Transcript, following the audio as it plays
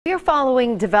We are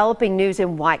following developing news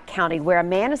in White County, where a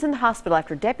man is in the hospital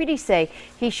after deputies say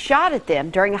he shot at them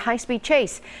during a high-speed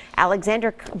chase.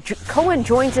 Alexander Cohen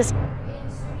joins us in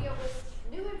studio with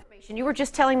new information. You were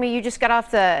just telling me you just got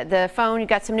off the phone. You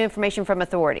got some new information from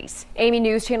authorities. Amy,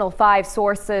 News Channel 5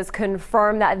 sources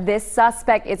confirm that this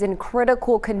suspect is in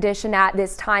critical condition at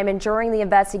this time. And during the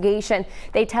investigation,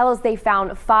 they tell us they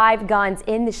found 5 guns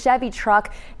in the Chevy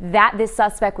truck that this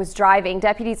suspect was driving.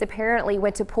 Deputies apparently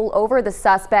went to pull over the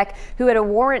suspect, who had a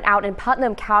warrant out in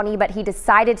Putnam County, but he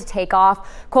decided to take off.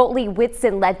 Coltley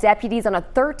Whitson led deputies on a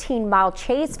 13-mile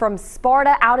chase from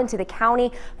Sparta out into the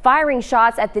county, firing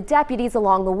shots at the deputies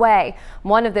along the way.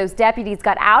 One of those deputies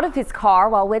got out of his car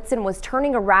while Whitson was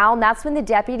turning around. That's when the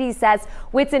deputy says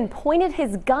Whitson pointed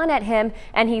his gun at him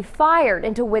and he fired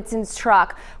into Whitson's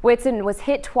truck. Whitson was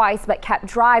hit twice but kept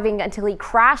driving until he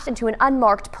crashed into an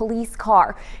unmarked police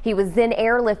car. He was then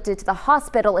airlifted to the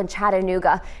hospital in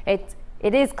Chattanooga. It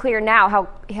is clear now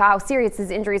how serious his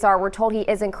injuries are. We're told he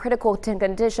is in critical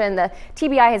condition. The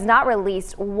TBI has not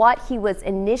released what he was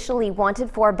initially wanted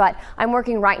for, but I'm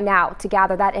working right now to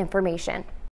gather that information.